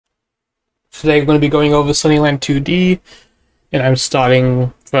Today we're going to be going over Sunnyland 2D, and I'm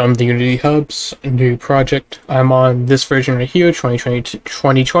starting from the Unity Hub's new project. I'm on this version right here,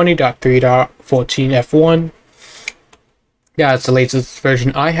 2020.3.14F1. Yeah, it's the latest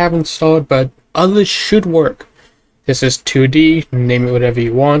version I have installed, but others should work. This is 2D, name it whatever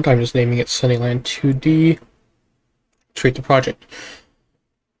you want. I'm just naming it Sunnyland 2D. Treat the project.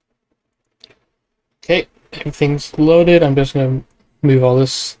 Okay, everything's loaded. I'm just going to move all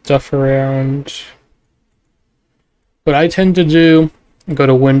this stuff around. What I tend to do, go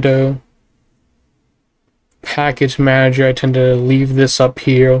to Window, Package Manager. I tend to leave this up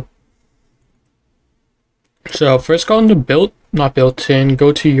here. So first go into not built-in,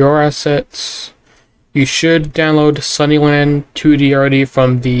 go to your assets. You should download Sunnyland 2D already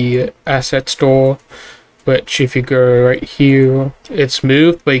from the asset store, which if you go right here, it's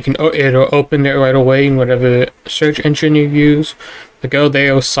moved, but you can it'll open it right away in whatever search engine you use. So go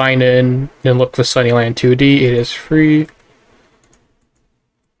there, sign in, and look for Sunnyland 2D. It is free.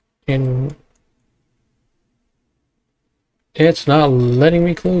 And it's not letting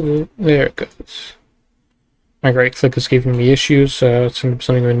me close it. There it goes. My right click is giving me issues, so it's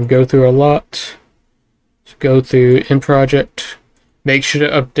something I'm going to go through a lot. So go through in project. Make sure to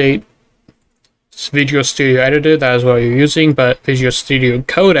update Visual Studio Editor, that is what you're using, but Visual Studio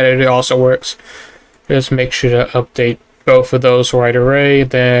Code Editor also works. Just make sure to update both of those right away.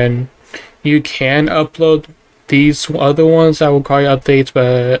 Then you can upload these other ones that will call you updates,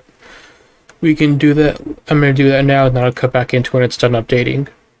 but we can do that. I'm going to do that now, and then I'll cut back into when it's done updating.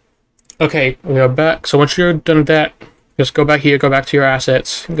 Okay, we are back. So once you're done with that, just go back here, go back to your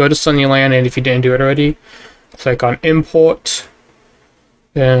assets, go to Sunnyland, and if you didn't do it already, click on Import.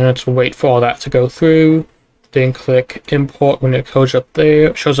 Then let's wait for all that to go through. Then click Import when it shows up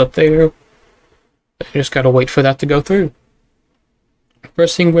there. You just gotta wait for that to go through.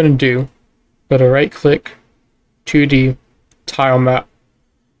 First thing we're gonna do, go to right click, 2D, tile map,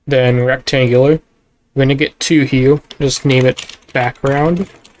 then rectangular. We're gonna get two here. Just name it background.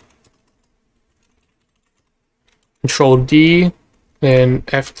 Control D, then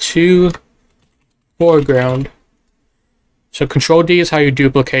F2, foreground. So Control D is how you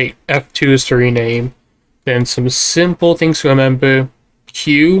duplicate, F2 is to rename. Then some simple things to remember: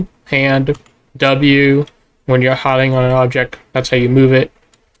 Q, hand, W, when you're hiding on an object, that's how you move it.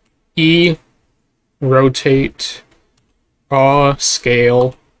 E, rotate. R,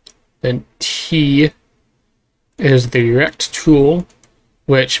 scale. Then T is the direct tool,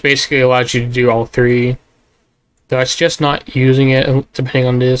 which basically allows you to do all three. That's just not using it depending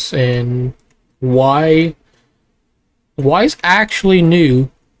on this. And Y is actually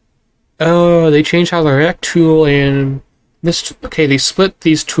new. Oh, they changed how the direct tool and this. Okay, they split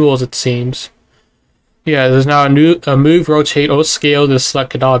these tools, it seems. Yeah, there's now a move, rotate, or scale to the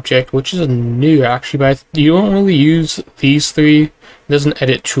selected object, which is new actually, but you don't really use these three. There's an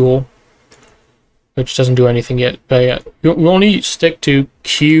edit tool, which doesn't do anything yet. But yeah, you only stick to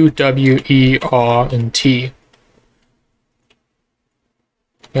Q, W, E, R, and T.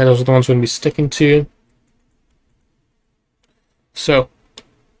 Yeah, those are the ones we're going to be sticking to. So,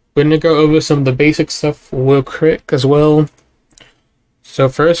 we're going to go over some of the basic stuff real quick as well. So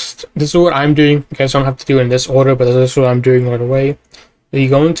first, this is what I'm doing. You guys don't have to do it in this order, but this is what I'm doing right away. So you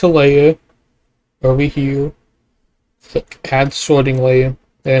go into Layer, over here, click Add Sorting Layer,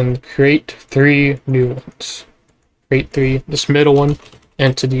 and create three new ones. Create three. This middle one,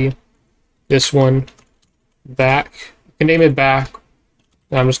 Entity. This one, Back. You can name it Back.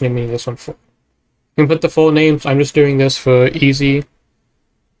 I'm just naming this one full. You can put the full names. I'm just doing this for easy.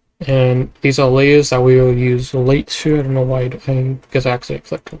 And these are layers that we will use later. I don't know why I guess I actually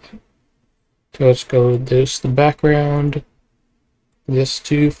clicked on that. So let's go this to background, this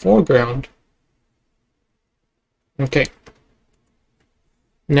to foreground. Okay.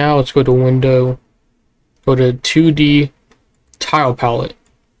 Now let's go to Window, go to 2D Tile Palette.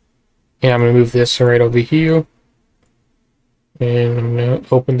 And I'm going to move this right over here. And I'm going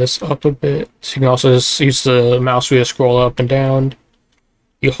to open this up a bit. So you can also just use the mouse wheel to scroll up and down.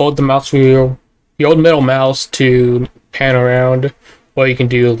 You hold the mouse wheel, you hold middle mouse to pan around, or you can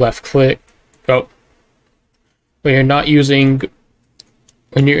do left click. Oh. When you're not using,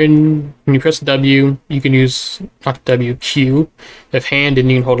 when you press W, you can use, not W, Q. If hand, and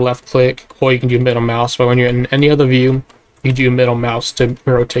you can hold left click, or you can do middle mouse, but when you're in any other view, you do middle mouse to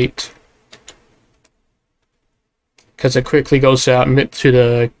rotate. Because it quickly goes out to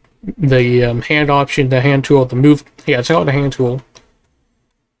the hand option, the hand tool, the move, yeah, it's called the hand tool.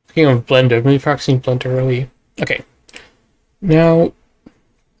 On Blender, maybe practicing Blender early. Okay, now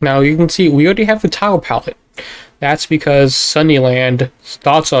you can see we already have the tile palette. That's because Sunnyland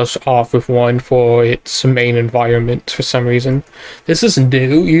starts us off with one for its main environment for some reason. This is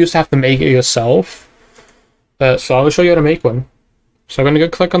new, you just have to make it yourself. So I'll show you how to make one. So I'm going to go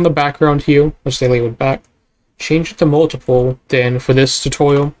click on the background here, which they labeled back. Change it to multiple, then for this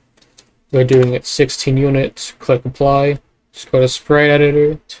tutorial, we're doing it 16 units, click apply, just go to sprite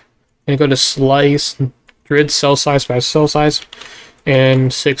editor, and go to slice, grid cell size by cell size,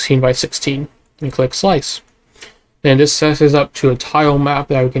 and 16 by 16, and click slice. Then this sets us up to a tile map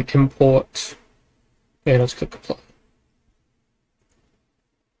that we can import, and let's click apply.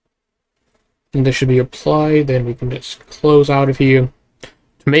 And this should be applied, then we can just close out of here.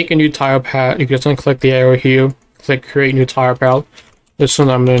 To make a new tile path, you can just unclick the arrow here, click create new tile path. This one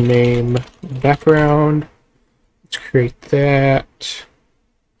I'm going to name background. Let's create that.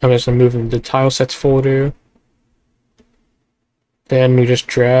 I'm just going to move into the tile sets folder. Then we just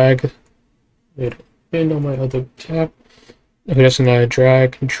drag it in on my other tab. We're just going to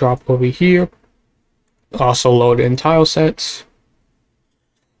drag and drop over here. Also load in tile sets.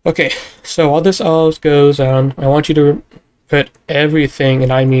 Okay, so while this all goes on, I want you to put everything,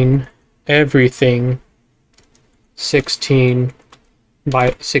 and I mean everything, 16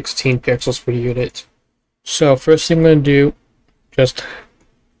 by 16 pixels per unit. So first thing I'm going to do, just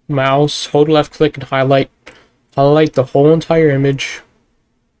mouse, hold left click and highlight the whole entire image.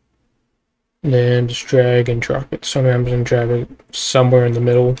 And then just drag and drop it. So I'm going to drag it somewhere in the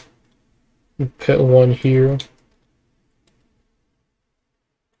middle. And put one here.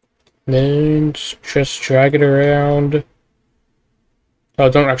 Then just drag it around. Oh,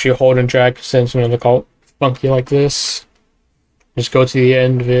 don't actually hold and drag because then it's going to look all funky like this. Just go to the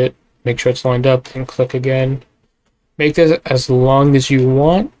end of it, make sure it's lined up, and click again. Make this as long as you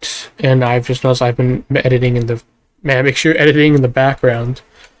want, and I've just noticed I've been editing in the... make sure you're editing in the background.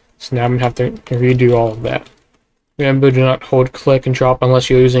 So now I'm going to have to redo all of that. Remember, do not hold click and drop unless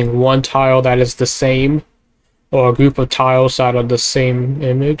you're using one tile that is the same, or a group of tiles out of the same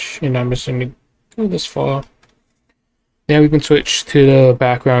image, and I'm just going to go this far. Now we can switch to the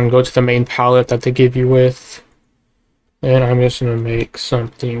background, go to the main palette that they give you with, and I'm just going to make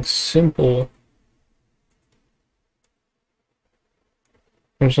something simple.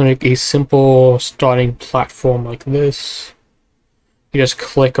 I'm just going to make a simple starting platform like this. You just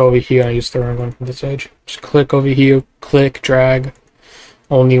click over here. I used the wrong one from this edge. Just click over here, click, drag.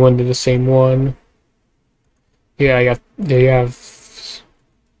 Only one to the same one. Yeah, they have...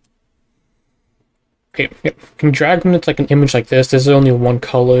 Okay, yeah. Can drag when it's like an image like this. This is only one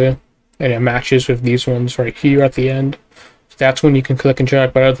color, and it matches with these ones right here at the end. So that's when you can click and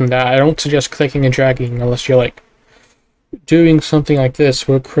drag, but other than that, I don't suggest clicking and dragging unless you're like doing something like this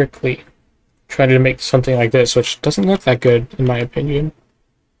real quickly. Trying to make something like this, which doesn't look that good, in my opinion.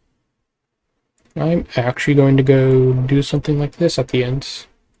 I'm actually going to go do something like this at the end.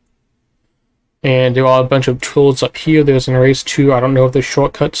 And there are a bunch of tools up here. There's an erase tool. I don't know if there's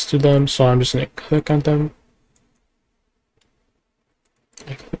shortcuts to them, so I'm just going to click on them.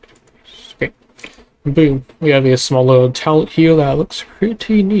 Okay. Boom. We have a small little tile here that looks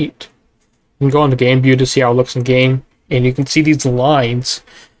pretty neat. You can go on the game view to see how it looks in game, and you can see these lines.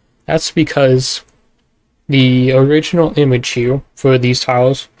 That's because the original image here for these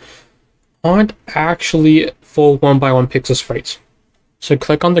tiles aren't actually full 1x1 pixel sprites. So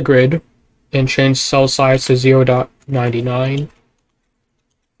click on the grid and change cell size to 0.99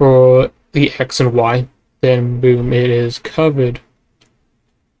 for the X and Y. Then boom, it is covered.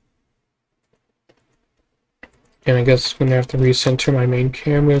 And I guess I'm going to have to recenter my main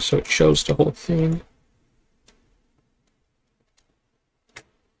camera so it shows the whole thing.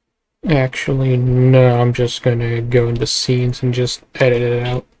 Actually, no, I'm just going to go into scenes and just edit it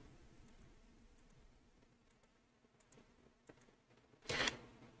out.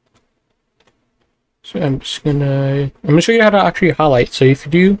 So I'm going to show you how to actually highlight. So if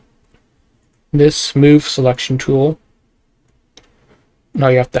you do this move selection tool, now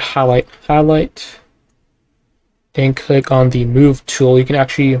you have to highlight, then click on the move tool. You can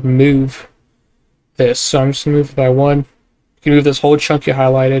actually move this. So I'm just going to move it by one. You can move this whole chunk you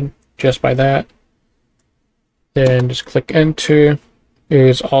highlighted just by that. Then just click enter.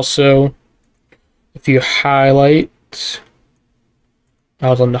 There's also, if you highlight, I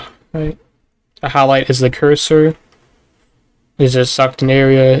was on the right. The highlight is the cursor. There's a selected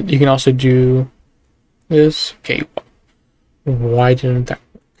area. You can also do this. Okay, why didn't that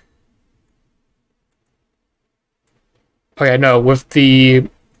work? Okay, no, with the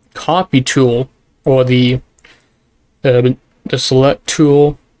copy tool or the select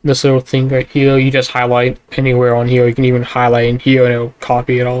tool, this little thing right here, you just highlight anywhere on here. You can even highlight in here and it'll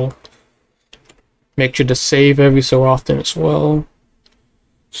copy it all. Make sure to save every so often as well.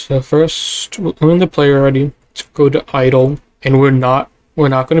 So first, we're in the player already. Let's go to idle, and we're not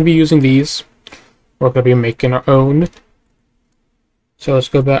going to be using these. We're going to be making our own. So let's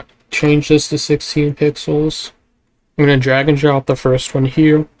go back, change this to 16 pixels. I'm going to drag and drop the first one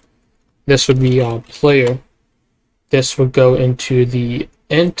here. This would be our player. This would go into the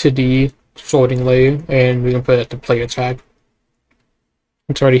entity sorting layer, and we can put it at the player tag.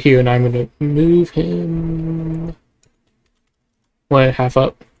 It's already here, and I'm going to move him 1.5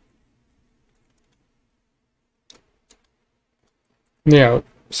 up. Now,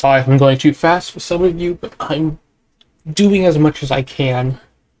 sorry if I'm going too fast for some of you, but I'm doing as much as I can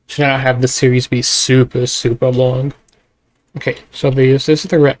to not have the series be super long. Okay, so this is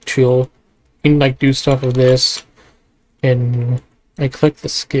the rect tool. You can like do stuff with this, and I click the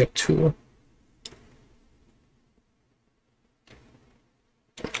scale tool.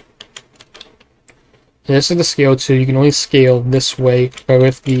 This is the scale tool. You can only scale this way, but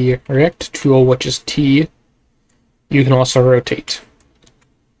with the rect tool, which is T, you can also rotate.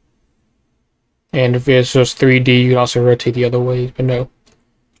 And if it's just 3D, you can also rotate the other way, but no.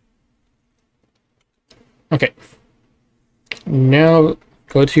 Okay. Now,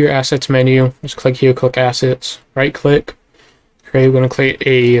 go to your assets menu. Just click here, click assets, right click. Okay, we're going to create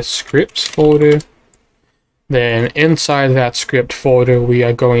a scripts folder. Then inside that script folder, we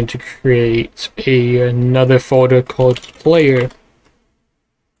are going to create another folder called player.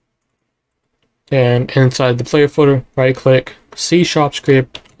 And inside the player folder, right click, C#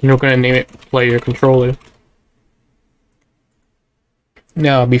 script, and we're going to name it player controller.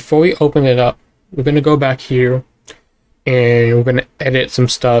 Now, before we open it up, we're going to go back here and we're going to edit some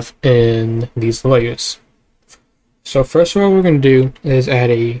stuff in these layers. So first what we're going to do is add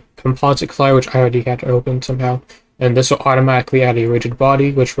a composite collider, which I already had to open somehow, and this will automatically add a rigid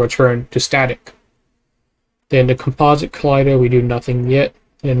body, which will return to static. Then the composite collider, we do nothing yet.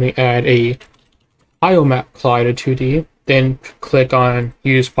 Then we add a biomap collider 2D, then click on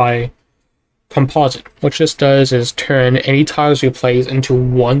use by composite. What this does is turn any tiles we place into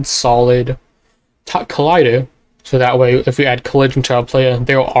one solid collider, so that way if we add collision to our player,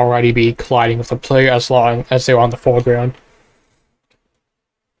 they'll already be colliding with the player as long as they're on the foreground.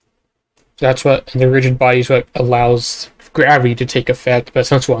 So that's what the rigid body is, what allows gravity to take effect, but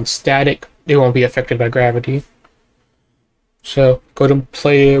since we're on static, they won't be affected by gravity. So go to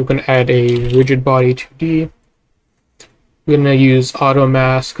player, we're going to add a rigid body 2D. We're going to use auto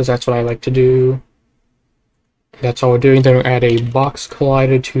mask because that's what I like to do. That's all we're doing. Then we'll add a box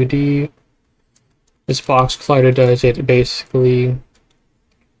collider 2D. This box collider does it basically.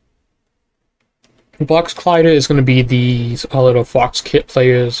 The box collider is going to be these little Fox Kit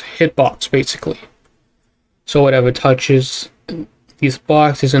players' hitbox basically. So whatever touches these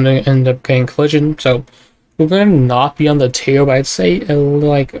boxes is going to end up getting collision. So we're going to not be on the tail, but I'd say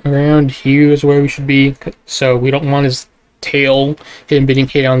like around here is where we should be. So we don't want his tail, him being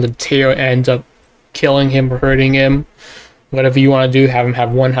hit on the tail, ends up killing him or hurting him. Whatever you want to do, have him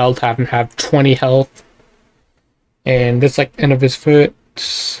have 1 health, have him have 20 health. And that's like end of his foot.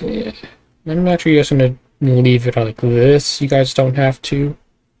 Yeah. I'm actually just going to leave it like this. You guys don't have to.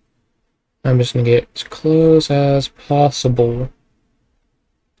 I'm just going to get as close as possible.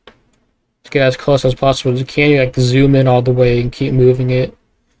 Get as close as possible as you can. You like zoom in all the way and keep moving it.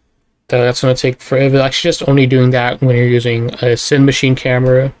 Though that's going to take forever. Actually, just only doing that when you're using a Sin Machine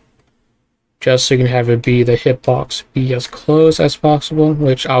camera, just so you can have it be the hitbox be as close as possible,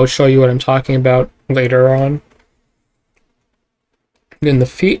 which I'll show you what I'm talking about later on. Then the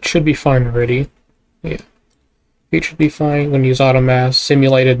feet should be fine already. Yeah, feet should be fine. When you use auto mask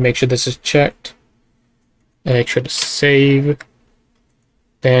simulated, make sure this is checked. And make sure to save.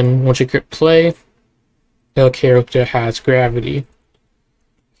 Then once you click play, the character has gravity.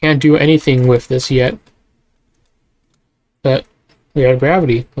 Can't do anything with this yet, but we have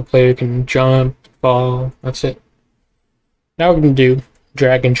gravity. The player can jump, fall, that's it. Now we're going to do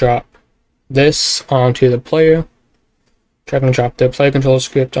drag and drop this onto the player. Drag and drop the player controller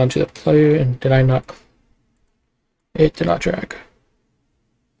script onto the player, and did I not? It did not drag.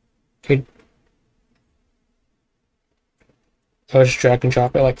 Okay. I'll just drag and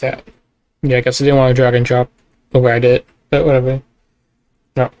drop it like that. Yeah, I guess I didn't want to drag and drop the way I did, but whatever.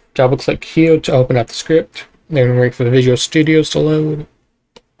 Now, double click here to open up the script. Then wait for the Visual Studios to load.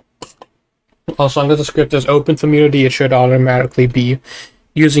 Also, as the script is open from Unity, it should automatically be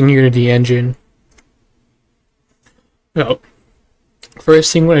using Unity Engine. So,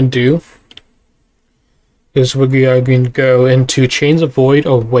 first thing we're going to do is we are going to go into Chains of Void,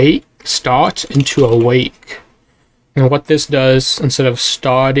 await, start into awake. And what this does, instead of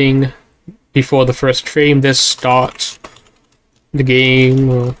starting before the first frame, this starts. The game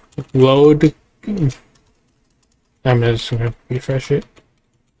will load. I'm just gonna refresh it.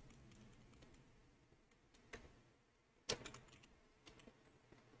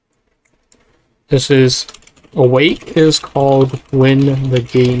 This is awake is called when the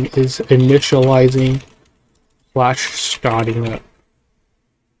game is initializing / starting up.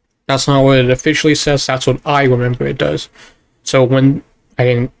 That's not what it officially says, that's what I remember it does. So when I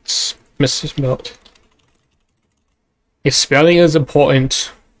didn't misspelled. If spelling is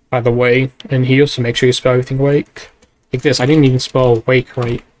important, by the way, in here, so make sure you spell everything right. Like this, I didn't even spell awake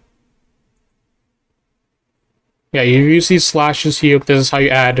right. Yeah, you use these slashes here. This is how you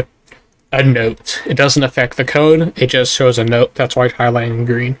add a note. It doesn't affect the code, it just shows a note. That's why it's highlighted in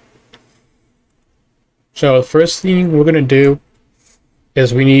green. So the first thing we're going to do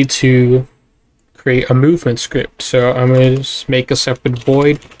is we need to create a movement script. So I'm going to just make a separate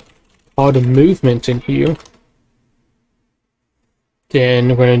void called a movement in here. Then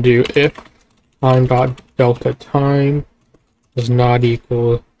we're going to do if time.delta time does not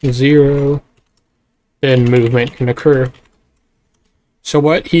equal 0, then movement can occur. So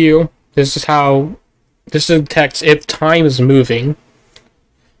what here, this is the text, if time is moving,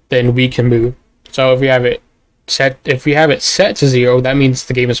 then we can move. So if we have it set to 0, that means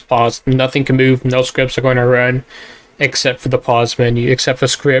the game is paused. Nothing can move, no scripts are going to run except for the pause menu, except for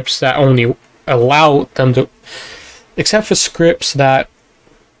scripts that only allow them to, except for scripts that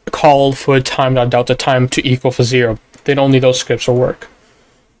call for time.delta time to equal for 0. Then only those scripts will work.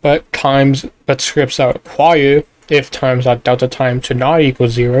 But scripts that require if times.delta time to not equal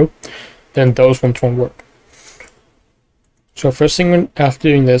 0, then those ones won't work. So first thing after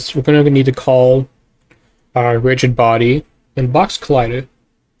doing this, we're going to need to call our rigid body and box collider.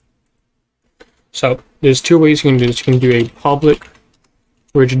 So there's two ways you can do this. You can do a public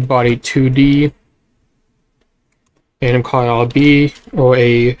rigid body 2D and call it RB, or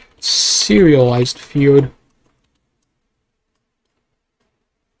a serialized field.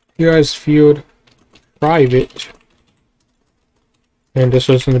 Serialized field private. And this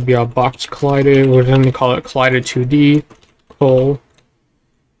is going to be our box collider. We're going to call it collider 2D. Cool.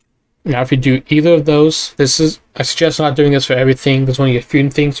 Now, if you do either of those, I suggest not doing this for everything. There's only a few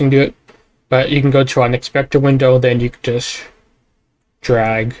things you can do it, but you can go to our inspector window. Then you can just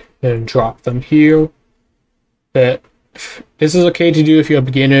drag and drop them here. But this is okay to do if you're a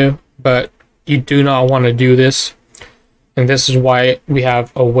beginner, but you do not want to do this. And this is why we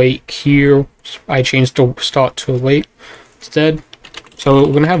have await here. I changed the start to await instead. So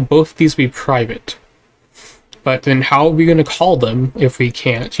we're going to have both of these be private. But then how are we going to call them if we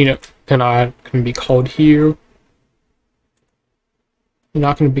can't? You know, they're not going to be called here. They're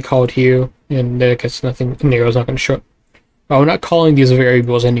not going to be called here. And there gets nothing, an arrow's not going to show up. Well, we're not calling these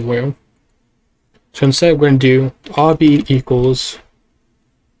variables anywhere. So instead we're going to do RB equals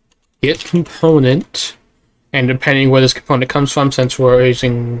get component. And depending where this component comes from, since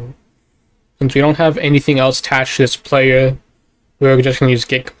we don't have anything else attached to this player, we're just going to use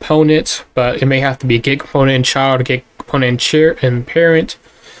get component, but it may have to be get component in child, get component in chair and parent.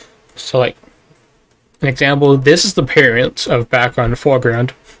 So like an example, this is the parent of background and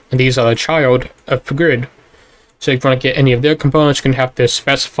foreground, and these are the child of the grid. So if you want to get any of their components, you're going to have to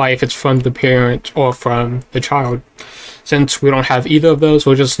specify if it's from the parent or from the child. Since we don't have either of those,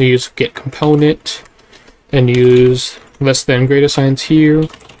 we'll just use get component and use less than greater signs here,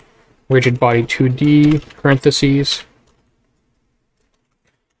 rigid body 2D, parentheses.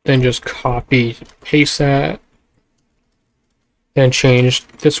 Then just copy, paste that, then change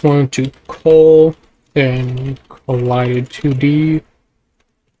this one to col, and collided 2D.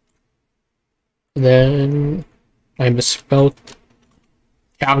 Then I misspelled.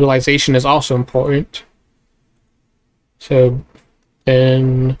 Capitalization is also important. So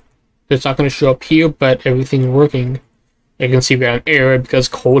then it's not going to show up here, but everything's working. You can see we got an error because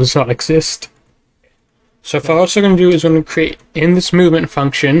col does not exist. So what we're also going to do is we're going to create, in this movement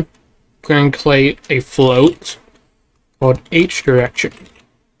function, we're going to create a float called h direction.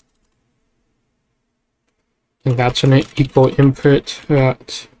 And that's going to equal input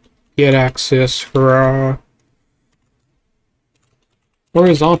at get axis raw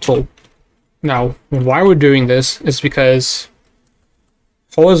horizontal. Now, why we're doing this is because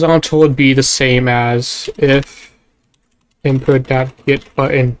horizontal would be the same as if input.get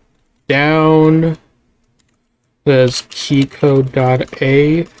button down. There's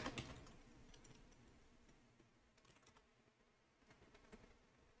keycode.a.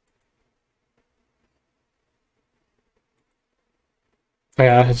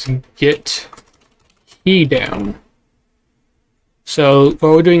 Yeah, it's get key down. So what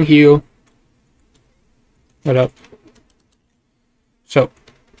we're doing here What up? So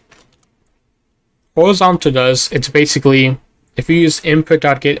horizontal it's basically, if you use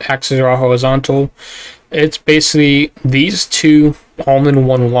input.get axis raw horizontal, it's basically these two all in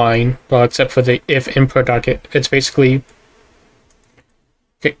one line, well, except for the if input.get. It's basically,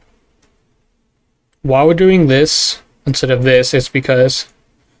 okay, why we're doing this instead of this is because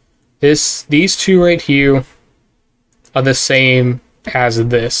these two right here are the same as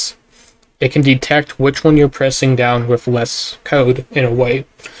this. It can detect which one you're pressing down with less code in a way.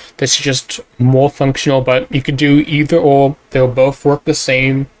 This is just more functional, but you could do either or. They'll both work the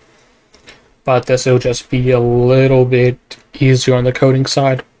same, but this will just be a little bit easier on the coding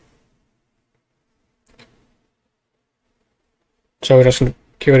side. So we're just going to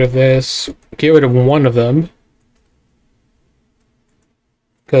get rid of this, get rid of one of them,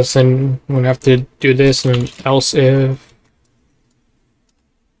 because then we're going to have to do this and then else if.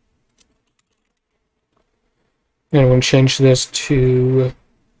 And we'll change this to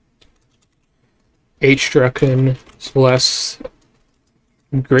h-direction is less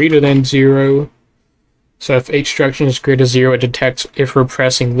greater than 0. So if h-direction is greater than 0, it detects if we're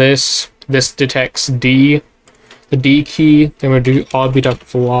pressing this. This detects D, the D key. Then we'll do object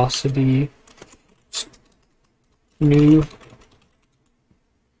velocity new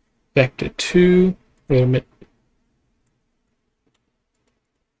vector 2. Wait a minute.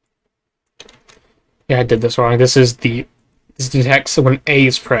 Yeah, I did this wrong. This detects when A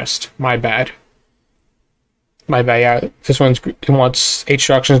is pressed. My bad. Yeah. This it wants H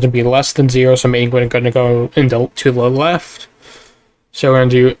instructions to be less than 0, so I'm going to go to the left. So we're going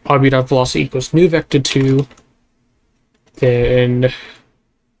to do object velocity equals new vector 2. Then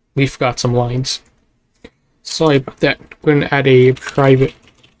we forgot some lines. Sorry about that. We're going to add a private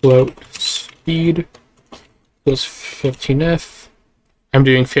float speed. Equals 15f. I'm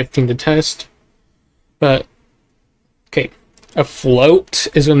doing 15 to test. But, okay, a float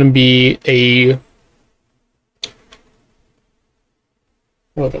is going to be a...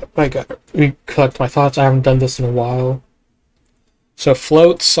 Hold up, I got to recollect my thoughts. I haven't done this in a while. So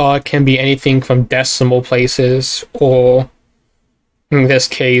floats can be anything from decimal places, or in this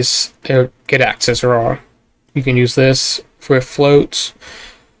case, get access raw. You can use this for floats,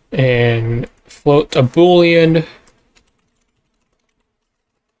 and float a boolean,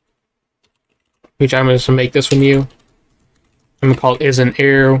 which I'm going to make this from you. I'm going to call it is an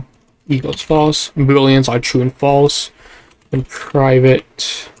error equals false. Booleans are true and false. And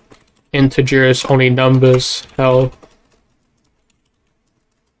private integers, only numbers, hell.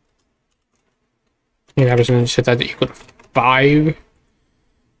 And I'm just going to set that to equal to 5.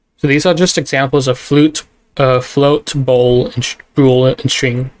 So these are just examples of float, bool, and boolean and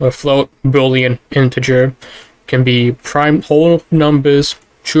string. A float, boolean, integer can be prime whole numbers,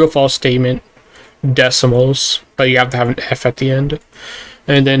 true or false statement, decimals, but you have to have an F at the end.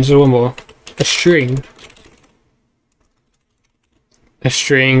 And then there's one more. A string. A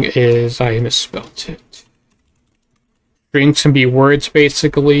string is, I misspelled it. Strings can be words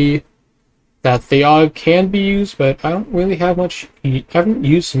basically that they all can be used, but I don't really have much. I haven't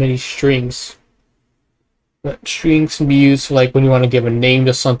used many strings. But strings can be used for like when you want to give a name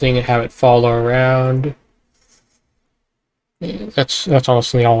to something and have it follow around. Yeah, that's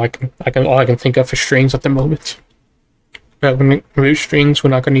honestly all I can think of for strings at the moment. But when we remove strings, we're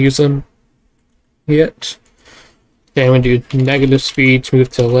not going to use them yet. Then we do negative speed to move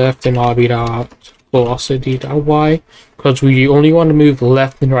to the left and object velocity.y, because we only want to move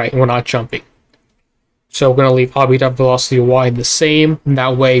left and right and we're not jumping. So we're going to leave object velocity y the same, and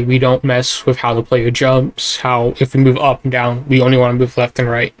that way we don't mess with how the player jumps. If we move up and down, we only want to move left and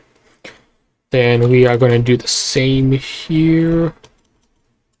right. Then we are going to do the same here.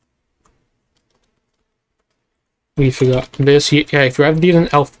 We forgot this. Yeah, if you have these in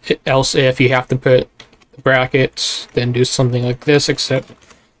else if, you have to put brackets, then do something like this, except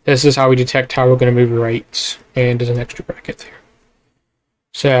this is how we detect how we're going to move right, and there's an extra bracket there.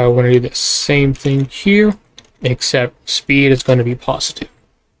 So we're going to do the same thing here, except speed is going to be positive.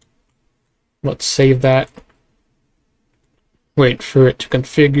 Let's save that. Wait for it to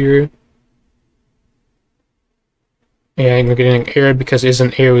configure. And we're getting an error because is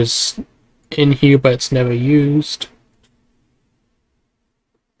an error is in here, but it's never used.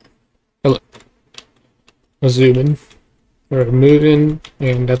 Oh, look. We'll zoom in. We're moving,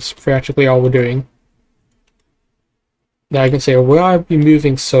 and that's practically all we're doing. Now I can say, why are we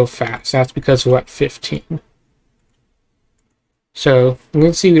moving so fast? That's because we're at 15. So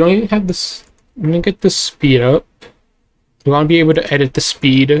let's see, we don't even have this. I'm gonna get the speed up. We want to be able to edit the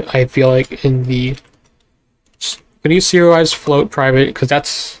speed, I feel like, in the. I'm gonna use serialized float private because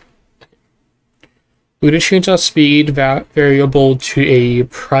that's. We're going to change our speed variable to a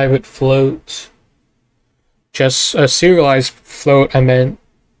private float. Just a serialized float, I meant.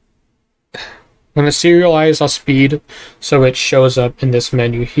 I'm going to serialize our speed so it shows up in this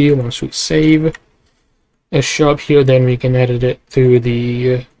menu here once we save. It'll show up here, then we can edit it through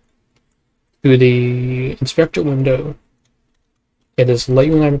the inspector window. It is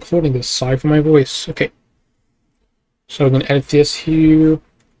late when I'm recording this, sorry for my voice. Okay. So I'm going to edit this here.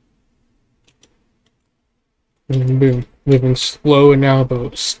 Boom. Moving slow now,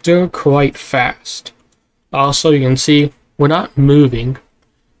 but still quite fast. Also, you can see we're not moving.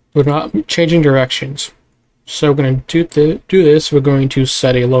 We're not changing directions. So we're going to do this. We're going to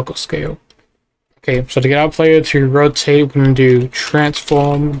set a local scale. Okay, so to get our player to rotate, we're going to do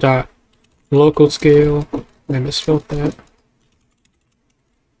transform.local scale. I misspelled that.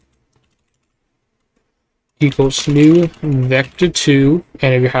 Equals new vector 2,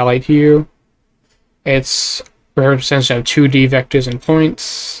 and if you highlight here, it's representation of 2D vectors and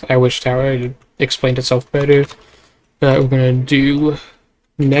points. I wish that would explain itself better, but we're going to do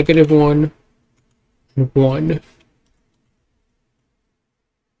 -1 and 1,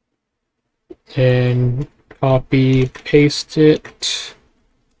 and copy paste it.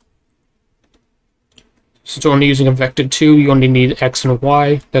 Since we're only using a vector 2, you only need X and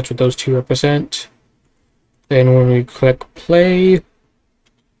Y. That's what those two represent. Then when we click play,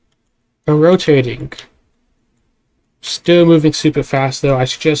 we're rotating. Still moving super fast though.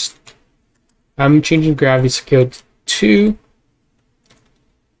 I'm changing gravity scale to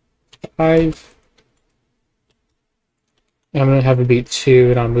 5. I'm gonna have it be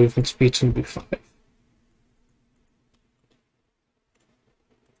 2 and our movement speed's gonna be 5.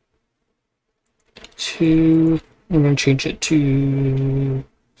 2. I'm gonna change it to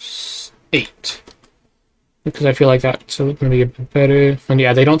 8. Because I feel like that's going to be a bit better. And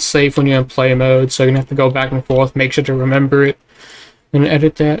yeah, they don't save when you're in play mode, so you're going to have to go back and forth, make sure to remember it, and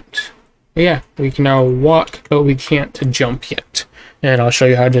edit that. But yeah, we can now walk, but we can't jump yet. And I'll show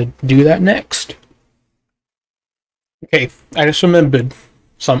you how to do that next. Okay, I just remembered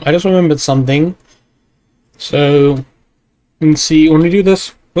something. So, you can see when we do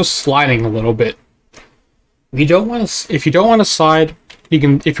this, we're sliding a little bit. If you don't want to slide, if you want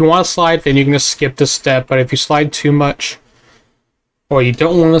to slide, then you can just skip this step. But if you slide too much, or you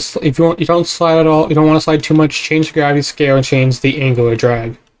don't want to, you don't slide at all, you don't want to slide too much, change the gravity scale and change the angular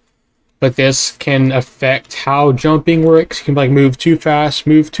drag. But this can affect how jumping works. You can like move too fast,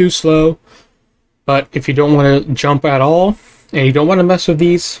 move too slow. But if you don't want to jump at all, and you don't want to mess with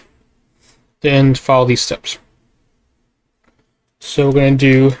these, then follow these steps. So we're going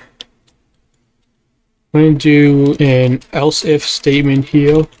to do an else if statement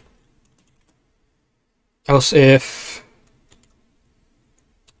here. Else if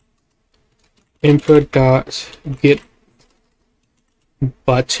input dot get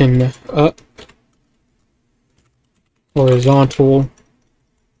button up horizontal.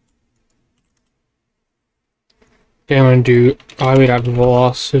 Then I'm going to do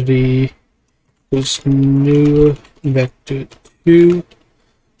velocity is new vector 2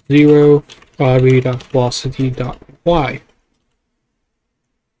 0 velocity.y.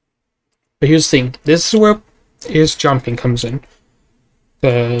 But here's the thing, this is where jumping comes in.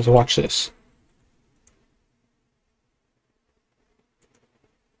 So watch this.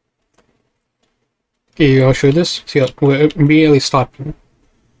 Okay, I'll show this. See, we're immediately stopping.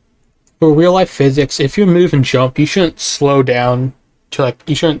 For real life physics, if you move and jump, you shouldn't slow down to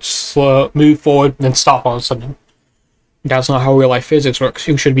you shouldn't move forward and then stop all of a sudden. That's not how real life physics works.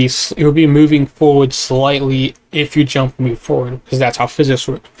 You will be moving forward slightly if you jump and move forward, because that's how physics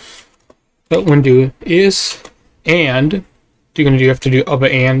works. But when do is and, you have to do other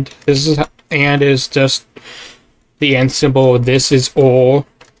and. This is and is just the and symbol. This is or,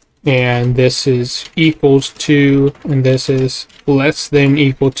 and this is equals to, and this is less than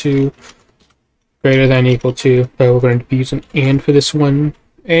equal to, greater than equal to. But we're going to be using and for this one.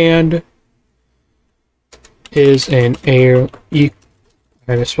 And is an I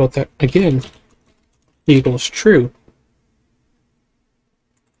misspelled that again, equals true.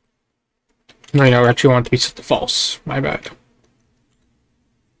 No, I actually want it to be set to false. My bad.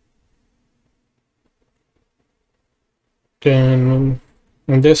 Then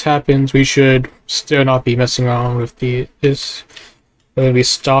when this happens, we should still not be messing around with this. We're going to be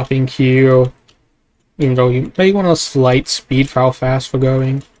stopping here, even though you may want a slight speed for how fast we're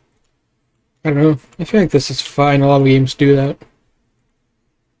going. I don't know. I feel like this is fine. A lot of games do that.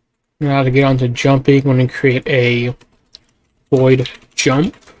 Now to get on to jumping, I'm going to create a void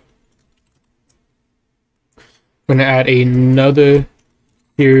jump. I'm going to add another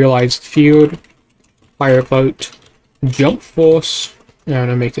serialized field fire float, jump force, and I'm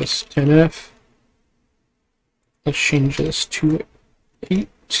gonna make this 10F. Let's change this to 8.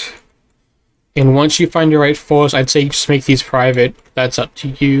 And once you find your right force, I'd say just make these private. That's up to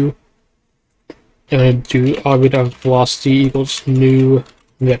you. I'm going to do orbit of velocity equals new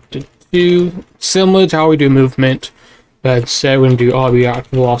vector 2. Similar to how we do movement, but instead we're going to do orbit of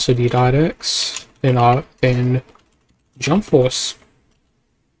velocity dot x. Then jump force.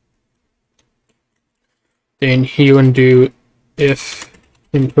 Then here we're going to do if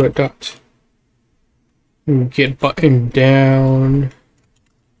input dot get button down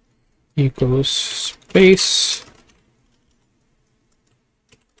equals space.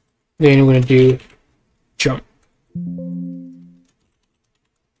 Then we're going to do jump.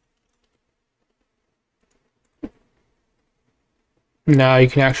 Now you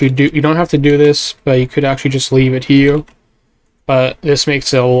can actually do, you don't have to do this, but you could actually just leave it here. But this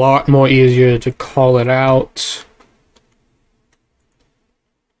makes it a lot more easier to call it out.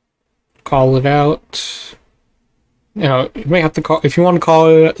 Call it out. You know, you may have to call, if you want to call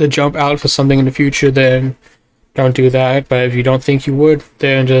it the jump out for something in the future, then don't do that. But if you don't think you would,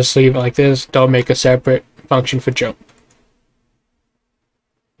 then just leave it like this. Don't make a separate function for jump.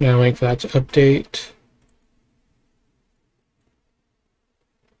 Now wait for that to update.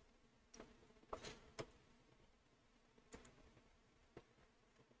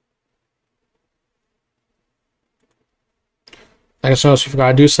 I just noticed we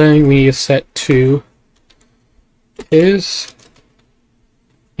forgot to do something. We need to set to is.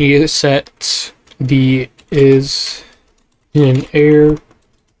 You need to set the is in air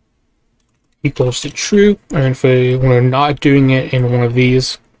equals to true, and if we're not doing it in one of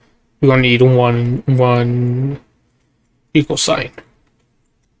these, we're gonna need one equal sign.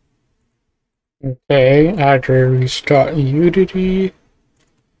 Okay, after restart Unity,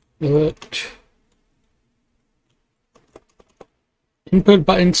 let input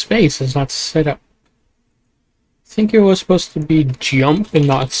button space is not set up. I think it was supposed to be jump and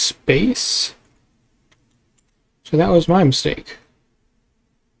not space. So that was my mistake.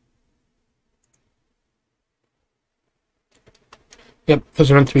 Yep, it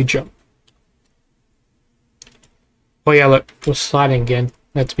was meant to be jump. Oh yeah, look, we're sliding again.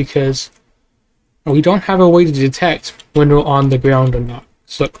 That's because we don't have a way to detect when we're on the ground or not.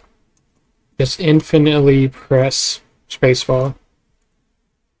 So just infinitely press spacebar.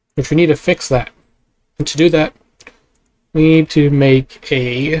 Which we need to fix that. And to do that, we need to make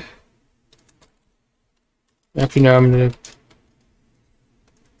a... Actually, no, I'm gonna...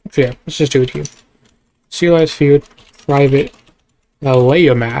 Yeah, let's just do it here. Serialized field, private,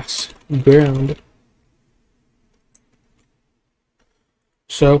 layer mass, ground.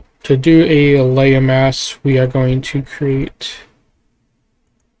 So, to do a layer mass, we are going to create...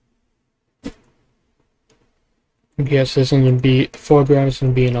 Yes, this is going to be, the foreground is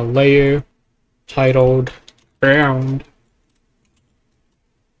going to be in a layer titled ground.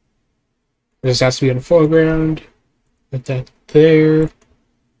 This has to be in the foreground. Put that there.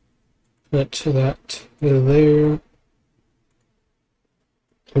 Put that there.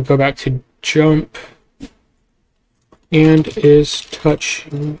 We'll go back to jump. And is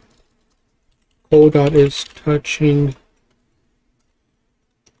touching. Cold dot is touching.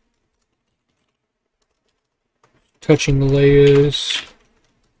 Touching the layers.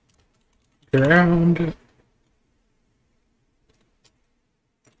 Ground.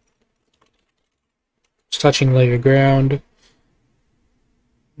 It's touching layer ground.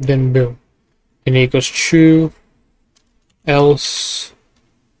 Then boom. And it equals true. Else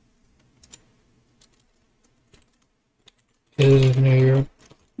is layer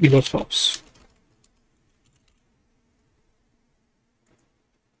equals false.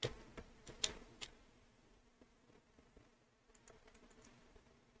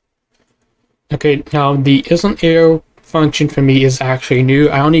 Okay, now the isn't arrow function for me is actually new.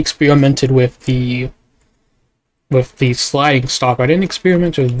 I only experimented with the sliding stop. I didn't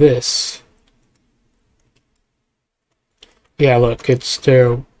experiment with this. Yeah, look, it's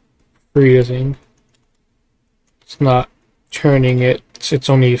still freezing. It's not turning it, it's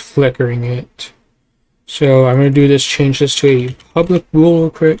only flickering it. So I'm going to do this, change this to a public rule real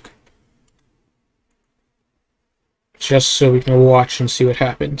quick. Just so we can watch and see what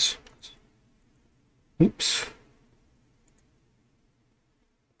happens. Oops.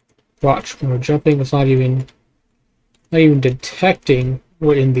 Watch, when we're jumping, it's not even detecting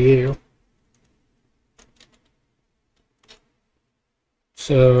we're in the air.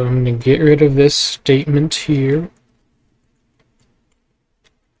 So I'm going to get rid of this statement here.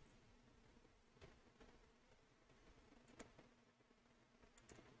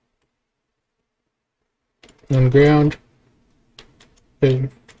 on ground. Boom.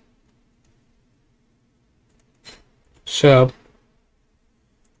 So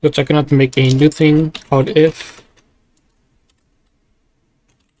looks like I'm gonna have to make a new thing called if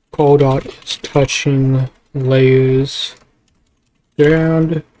call dot is touching layers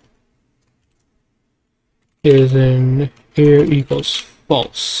ground is in here equals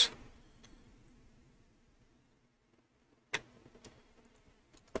false.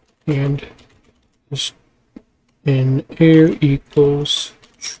 And is in here equals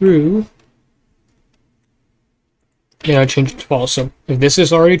true. And I change it to false. So if this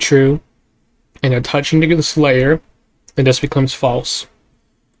is already true and they're touching this layer, then this becomes false.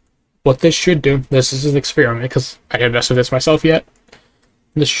 What this should do, this is an experiment because I haven't tested this myself yet.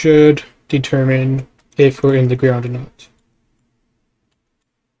 This should determine if we're in the ground or not.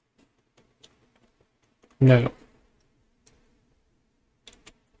 No.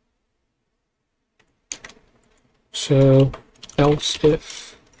 So else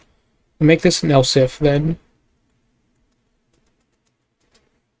if. We'll make this an else if then.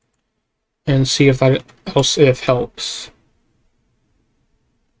 And see if that else if helps.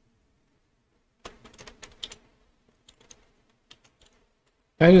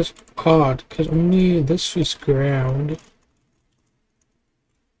 That is odd, because only this is ground.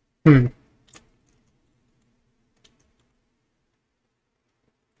 Yeah,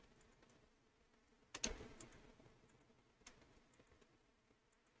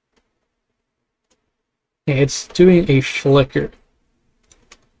 it's doing a flicker.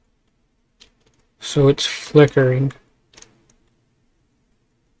 So it's flickering.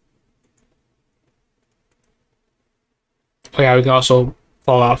 Oh yeah, we can also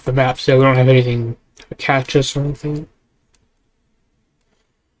fall off the map, so we don't have anything to catch us or anything.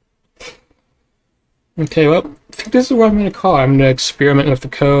 Okay, well, I think this is what I'm going to call it. I'm going to experiment with the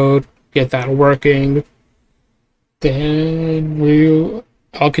code, get that working. Then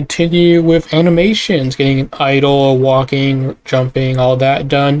I'll continue with animations, getting idle, walking, jumping, all that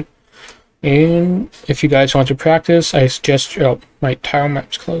done. And if you guys want to practice, I suggest, oh, my tile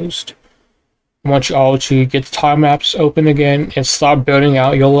map's closed. I want you all to get the tile maps open again and start building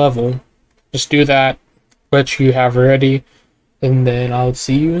out your level. Just do that, what you have ready, and then I'll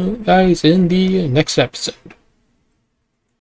see you guys in the next episode.